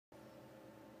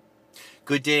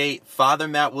Good day, Father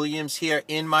Matt Williams here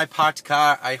in my parked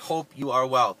car. I hope you are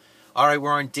well. All right,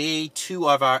 we're on day 2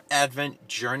 of our Advent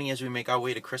journey as we make our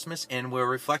way to Christmas, and we're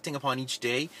reflecting upon each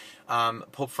day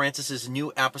Pope Francis's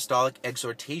new apostolic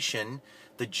exhortation,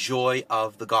 the joy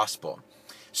of the gospel.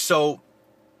 So,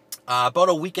 about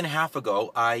a week and a half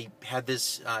ago, I had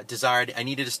this desire. I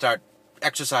needed to start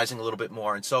exercising a little bit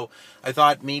more, and so I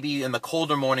thought maybe in the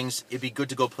colder mornings it'd be good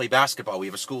to go play basketball. We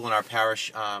have a school in our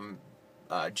parish,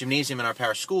 gymnasium in our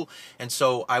parish school, and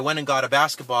so I went and got a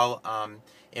basketball,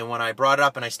 and when I brought it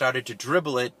up and I started to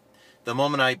dribble it, the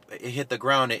moment it hit the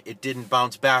ground, it didn't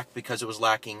bounce back because it was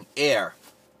lacking air.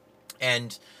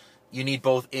 And you need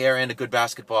both air and a good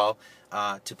basketball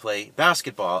to play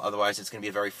basketball, otherwise it's going to be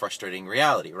a very frustrating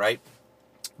reality, right?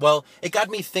 Well, it got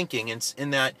me thinking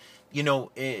in that,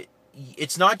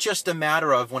 it's not just a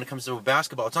matter of, when it comes to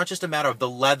basketball, it's not just a matter of the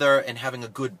leather and having a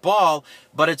good ball,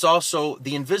 but it's also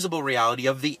the invisible reality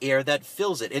of the air that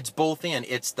fills it. It's both in.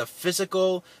 It's the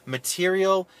physical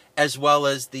material as well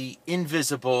as the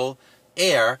invisible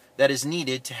air that is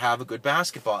needed to have a good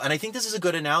basketball. And I think this is a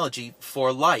good analogy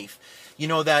for life.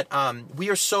 That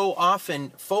we are so often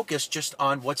focused just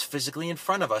on what's physically in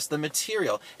front of us, the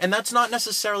material. And that's not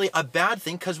necessarily a bad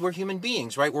thing because we're human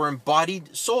beings, right? We're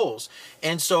embodied souls.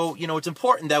 And so, it's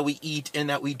important that we eat and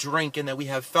that we drink and that we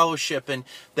have fellowship and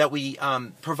that we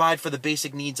provide for the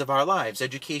basic needs of our lives,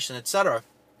 education, etc.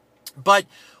 But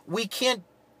we can't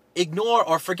ignore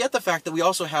or forget the fact that we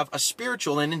also have a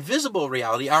spiritual and invisible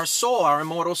reality, our soul, our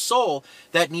immortal soul,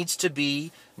 that needs to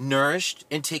be nourished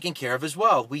and taken care of as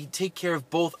well. We take care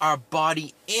of both our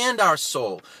body and our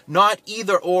soul, not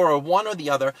either or one or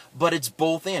the other, but it's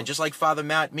both and. Just like Father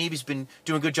Matt maybe's been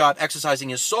doing a good job exercising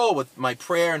his soul with my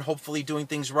prayer and hopefully doing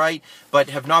things right, but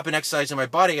have not been exercising my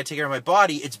body. I got to take care of my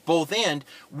body. It's both and.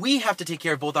 We have to take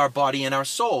care of both our body and our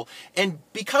soul. And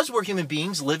because we're human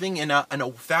beings living in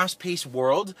a fast-paced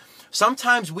world,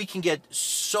 sometimes we can get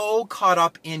so caught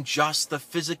up in just the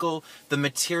physical, the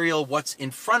material, what's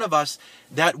in front of us,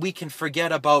 that we can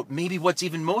forget about maybe what's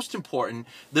even most important,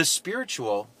 the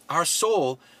spiritual, our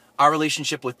soul, our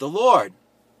relationship with the Lord.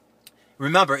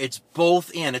 Remember, it's both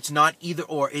and. It's not either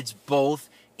or, it's both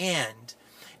and.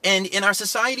 And in our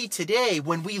society today,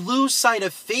 when we lose sight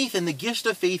of faith and the gift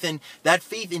of faith and that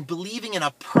faith in believing in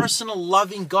a personal,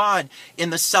 loving God, in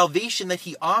the salvation that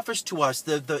He offers to us,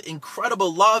 the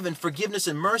incredible love and forgiveness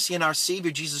and mercy in our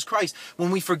Savior, Jesus Christ, when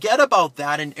we forget about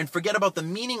that and forget about the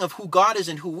meaning of who God is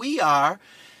and who we are,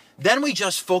 then we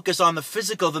just focus on the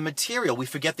physical, the material. We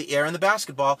forget the air and the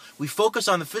basketball. We focus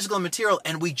on the physical and material,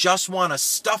 and we just want to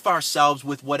stuff ourselves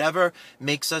with whatever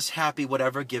makes us happy,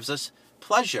 whatever gives us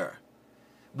pleasure.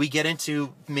 We get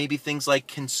into maybe things like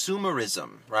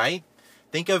consumerism, right?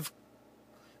 Think of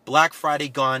Black Friday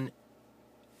gone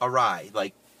awry,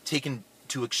 like taken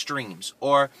to extremes,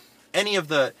 or any of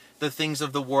the things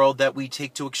of the world that we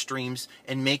take to extremes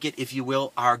and make it, if you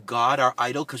will, our God, our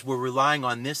idol, because we're relying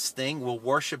on this thing, we'll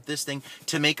worship this thing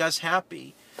to make us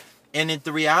happy. And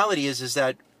the reality is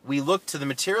that we look to the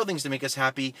material things to make us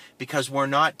happy because we're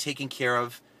not taking care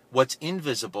of what's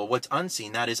invisible, what's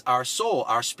unseen. That is our soul,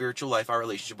 our spiritual life, our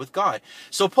relationship with God.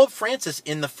 So Pope Francis,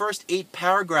 in the first 8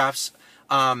 paragraphs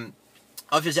of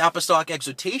his apostolic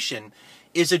exhortation,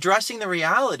 is addressing the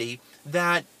reality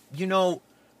that,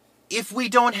 if we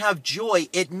don't have joy,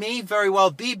 it may very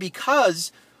well be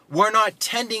because we're not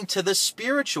tending to the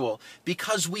spiritual,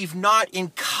 because we've not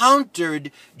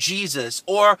encountered Jesus,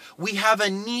 or we have a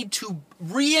need to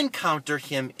re-encounter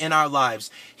Him in our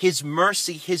lives, His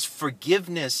mercy, His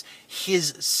forgiveness,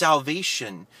 His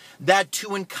salvation. That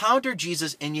to encounter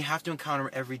Jesus, and you have to encounter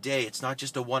Him every day, it's not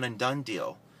just a one and done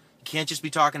deal. You can't just be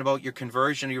talking about your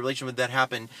conversion or your relationship that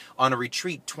happened on a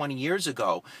retreat 20 years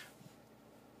ago.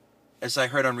 As I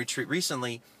heard on retreat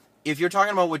recently, if you're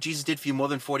talking about what Jesus did for you more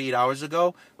than 48 hours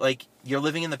ago, you're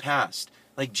living in the past.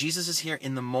 Jesus is here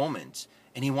in the moment,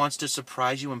 and He wants to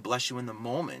surprise you and bless you in the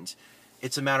moment.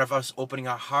 It's a matter of us opening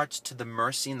our hearts to the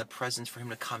mercy and the presence for Him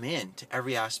to come in to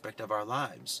every aspect of our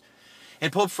lives.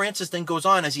 And Pope Francis then goes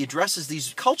on as he addresses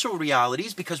these cultural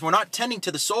realities, because we're not tending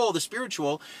to the soul, the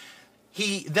spiritual.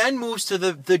 He then moves to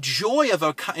the joy of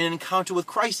an encounter with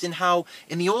Christ, and how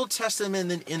in the Old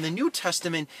Testament and in the New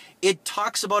Testament, it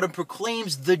talks about and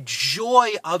proclaims the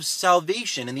joy of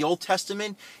salvation. In the Old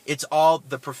Testament, it's all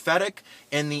the prophetic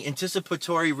and the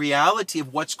anticipatory reality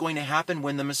of what's going to happen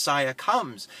when the Messiah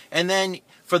comes. And then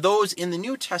for those in the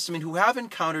New Testament who have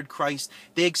encountered Christ,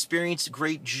 they experience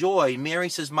great joy. Mary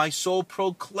says, "My soul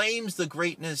proclaims the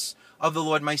greatness of the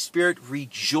Lord. My spirit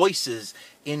rejoices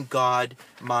in God,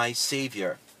 my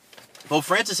Savior." Pope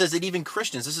Francis says that even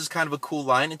Christians, this is kind of a cool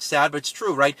line, it's sad, but it's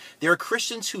true, right? There are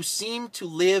Christians who seem to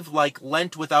live like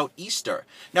Lent without Easter.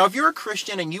 Now, if you're a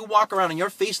Christian and you walk around and your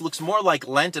face looks more like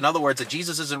Lent, in other words, that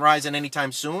Jesus isn't rising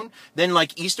anytime soon, than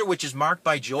like Easter, which is marked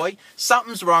by joy,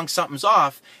 something's wrong, something's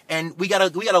off, and we gotta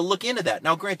look into that.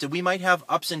 Now, granted, we might have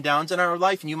ups and downs in our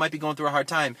life, and you might be going through a hard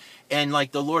time, and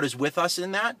like the Lord is with us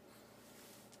in that,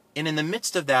 and in the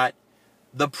midst of that,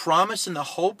 the promise and the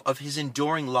hope of his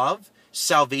enduring love,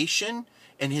 salvation,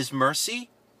 and his mercy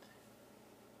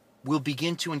will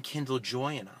begin to enkindle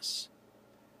joy in us.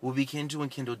 Will begin to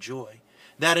enkindle joy.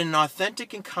 That an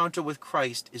authentic encounter with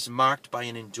Christ is marked by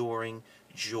an enduring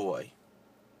joy.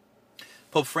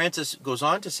 Pope Francis goes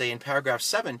on to say in paragraph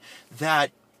 7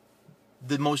 that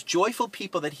the most joyful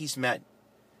people that he's met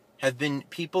have been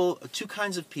people, two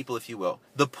kinds of people, if you will.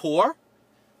 The poor.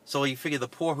 So you figure the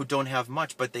poor who don't have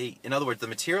much, but in other words, the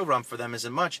material realm for them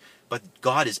isn't much, but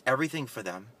God is everything for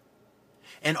them.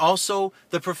 And also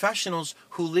the professionals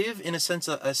who live in a sense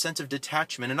of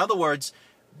detachment. In other words,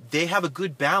 they have a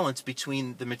good balance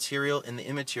between the material and the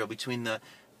immaterial, between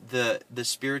the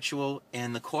spiritual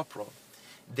and the corporal.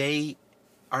 They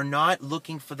are not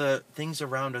looking for the things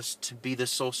around us to be the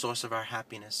sole source of our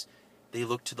happiness. They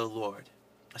look to the Lord,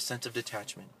 a sense of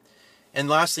detachment. And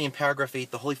lastly, in paragraph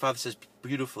 8, the Holy Father says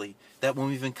beautifully that when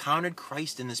we've encountered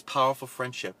Christ in this powerful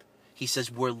friendship, he says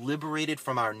we're liberated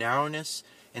from our narrowness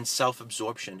and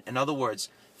self-absorption. In other words,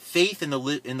 faith in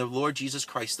the Lord Jesus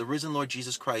Christ, the risen Lord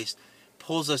Jesus Christ,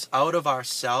 pulls us out of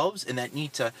ourselves and that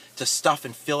need to stuff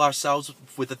and fill ourselves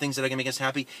with the things that are going to make us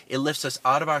happy. It lifts us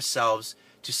out of ourselves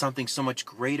to something so much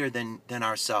greater than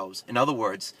ourselves. In other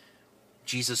words,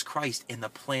 Jesus Christ and the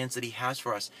plans that he has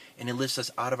for us. And it lifts us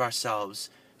out of ourselves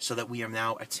so that we are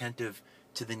now attentive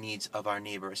to the needs of our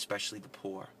neighbor, especially the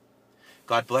poor.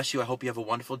 God bless you. I hope you have a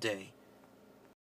wonderful day.